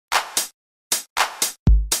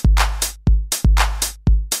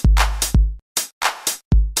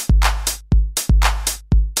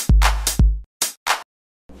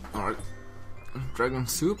Alright. Dragon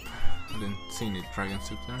soup. I didn't see any dragon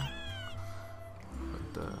soup there.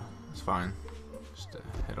 But it's fine. Just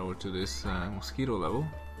head over to this mosquito level.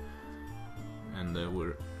 And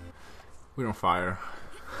we're on fire.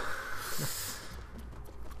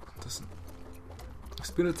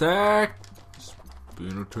 Spin attack!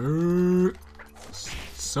 Spin attack!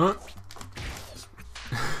 Son!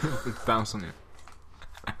 It bounce on you.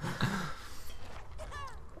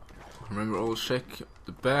 Remember, always check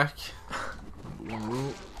the back. Number one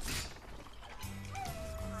rule.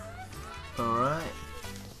 Alright.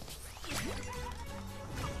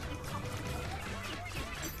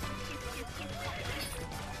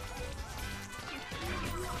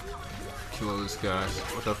 Kill all these guys.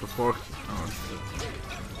 Watch out for fork. Oh,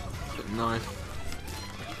 the knife.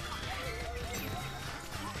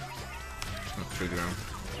 Just gonna trigger him.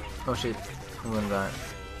 Oh shit, I'm gonna die.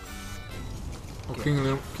 Oh, okay. King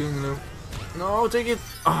Loom. No, take it!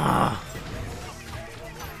 Ah!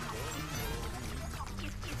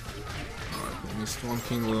 Alright, missed one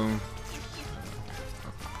King Loom.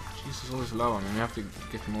 Oh, Jesus, all this lava. I mean, we have to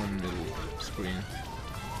get more in the middle screen.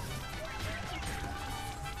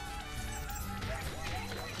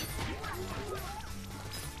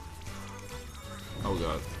 Oh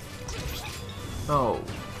god. Oh.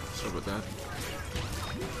 Sorry about that.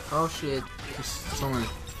 Oh shit. Just someone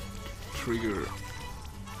trigger.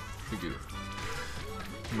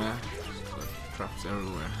 Meh. Traps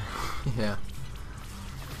everywhere. Yeah.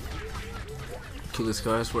 Kill these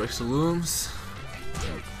guys for extra looms.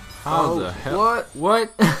 How the hell? What?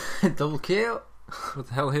 What? Double kill? What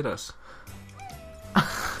the hell hit us?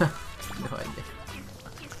 No idea.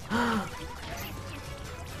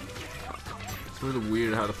 It's really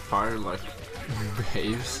weird how the fire like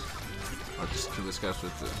behaves. I'll just kill this guy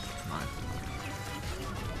with the knife.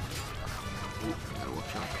 Ooh, gotta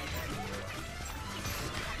watch out.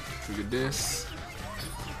 Trigger this.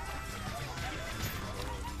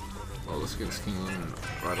 Well, let's get this King Loom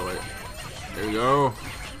right away. There we go.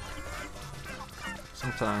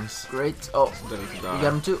 Sometimes. Great. Oh, It's better to die. we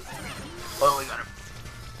got him too. Oh, we got him.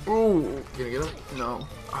 Ooh, can I get him? No.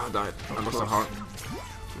 Ah, I died. I lost a heart.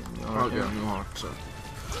 Oh, I got a new heart, so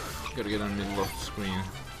gotta get in the middle of the screen.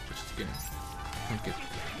 Just can't get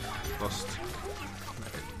lost.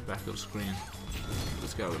 Back of the screen.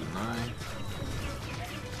 This guy with a knife.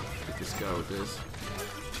 Get this guy with this.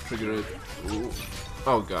 Trigger it. Ooh.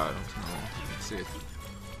 Oh god. No, that's it.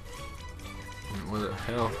 What the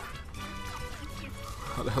hell?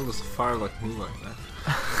 How the hell does the fire like move like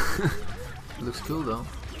that? Looks cool though.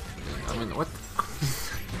 I mean, what?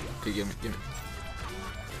 Okay, give me.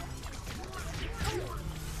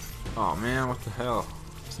 Oh man, what the hell?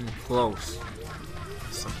 It's in close.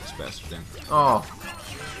 Something's faster than. Oh.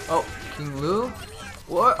 Oh, King Lou?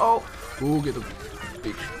 What? Oh. Ooh, get the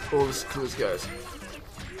big. Oh, let's kill these guys.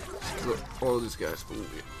 Let's kill all these guys. Ooh,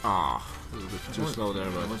 yeah. Ah, a little bit too slow there,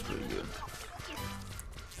 but that's pretty good.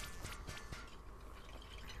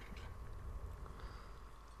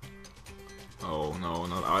 Oh no,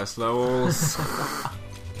 not ice levels.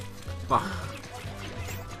 Fuck.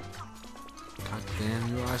 God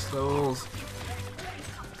damn you ice levels.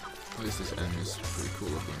 At least this enemy is pretty cool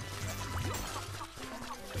looking.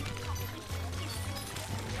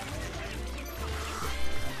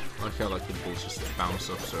 I like how like the bulls just bounce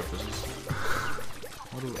off surfaces.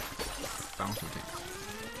 What do bouncing things?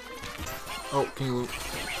 Oh, King Loop.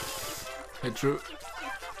 Hey, true.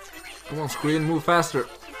 Come on, screen, move faster.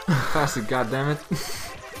 Faster, goddammit.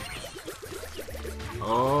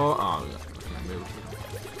 Oh, oh, yeah. Okay, maybe.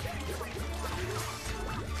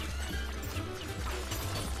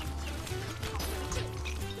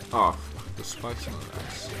 Oh, the spikes on the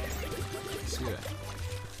ice. See that?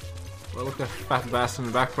 Well, look at that fat bastard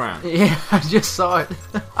in the background. Yeah, I just saw it.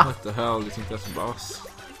 What the hell? Do you think that's a boss?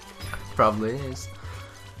 Probably is.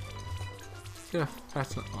 Yeah, fat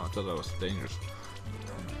son. Oh, I thought that was dangerous.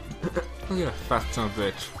 Look at that fat son of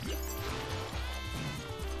a bitch.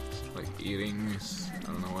 Like eating. I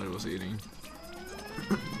don't know what it was eating.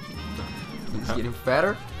 He's getting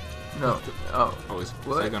fatter? No. Oh. Oh, is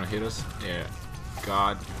What? that gonna hit us? Yeah.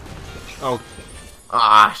 God. Oh.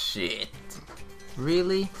 Ah, shit.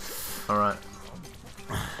 Really? Alright.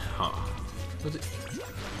 Huh. What's it?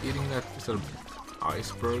 Eating that? Is that an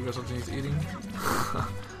iceberg or something he's eating?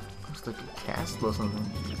 Looks like a castle or something.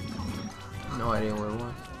 No idea what it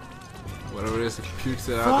was. Whatever it is, it pukes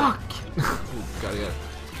it out. Fuck! Ooh, gotta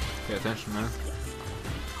pay attention, man.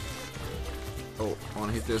 Oh, I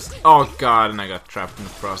wanna hit this. Oh god, and I got trapped in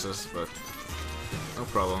the process, but no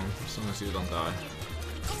problem, as long as you don't die.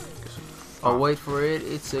 I'll wait for it.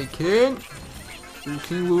 It's a king.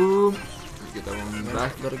 King Loom. Get that one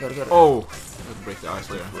back. Got it. Oh! Let's break the ice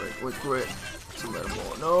there. Wait. Some let him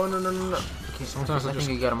all. No. Okay, Sometimes I think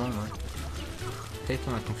you got him on, right? I hate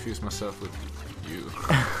when I confuse myself with you.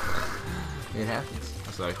 It happens.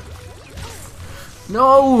 It's like,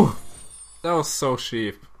 no! that was so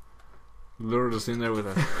cheap. Lured us in there with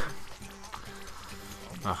that.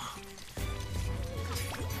 Ah.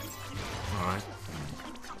 Alright.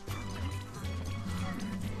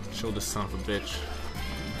 Show this son of a bitch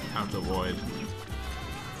how to avoid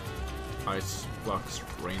ice blocks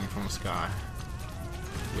raining from the sky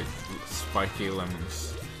with spiky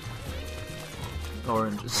lemons.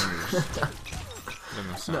 Oranges.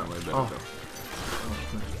 Lemons sound way better though.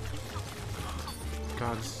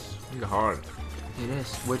 God, it's really hard. It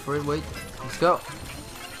is. Wait for it, wait. Let's go.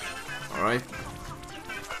 Alright.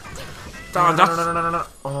 No.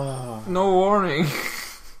 Oh. No warning.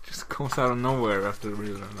 Just comes out of nowhere after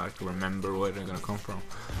really like remember where they're gonna come from.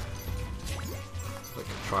 It's like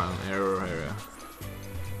a trial and error area.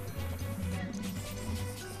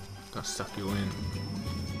 Gonna suck you in.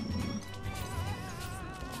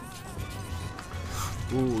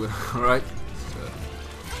 Ooh, alright.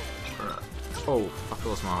 Oh, I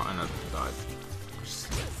lost my and I died.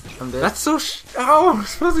 I'm dead. That's so how am I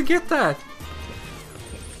supposed to get that?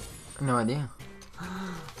 No idea.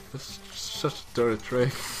 That's such a dirty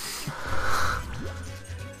trick.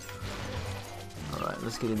 Alright,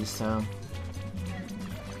 let's get in this town.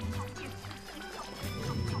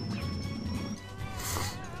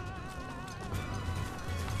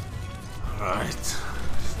 Alright.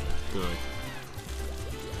 Good.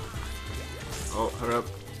 Oh, hurry up.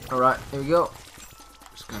 Alright, here we go.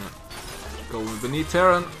 Just gonna go beneath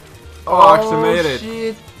Terran. Oh, actually made it.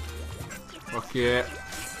 Shit. Fuck yeah.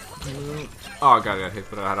 Oh, God, I got hit,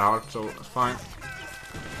 but I had a heart, so it's fine.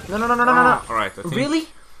 No. Alright, I think. Really?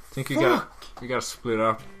 I think you gotta split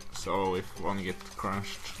up. So if one get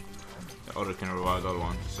crunched, the other can revive the other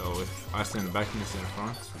one. So if I stay in the back and you stay in the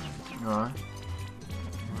front, Alright.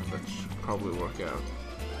 that should probably work out.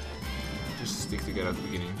 Just stick together at the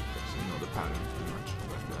beginning, so you know the pattern pretty much.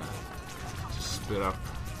 But just split up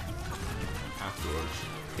afterwards.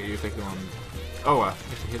 Okay, you take the one. Oh, I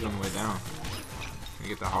have to hit it on the way down. Can you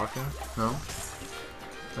get the heart there? No.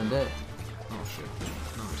 I'm dead. Oh shit.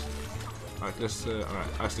 Nice. Alright, let's alright,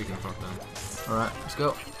 I stick in front then. Alright, let's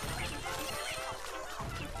go.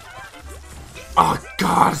 Oh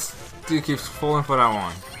god! Dude keeps falling for that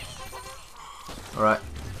one. Alright,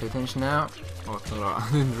 pay attention now. Oh, I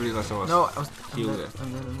didn't realize I was healed it.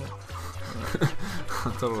 I'm dead. I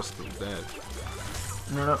thought I was still dead.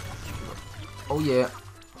 No. Oh yeah.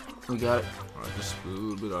 We got it. Alright, just a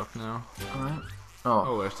little bit up now. Alright. Oh.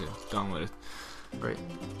 Oh, actually, done with it. Great.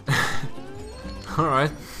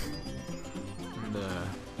 Alright. And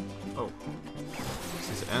oh. Is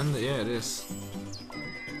this the end? Yeah, it is.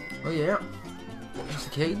 Oh yeah. There's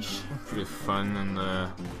the cage. Pretty fun and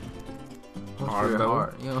hard Pretty though.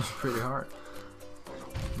 hard. Yeah, it was pretty hard.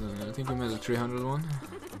 I think we made the 300 one.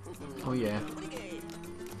 Oh yeah.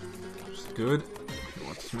 Which is good. We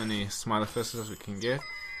want as many smiley faces as we can get.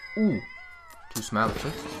 Ooh. 2 smiley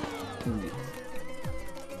faces. Ooh.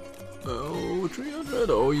 Oh, 300.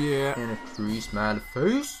 Oh yeah. And a 3 smiley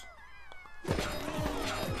face.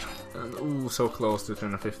 And ooh, so close to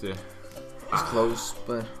 350. It's close,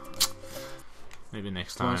 but maybe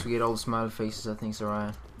next time. once we get all the smiley faces, I think it's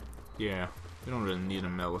alright. Yeah, we don't really need a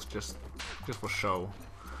medal. It's just for show.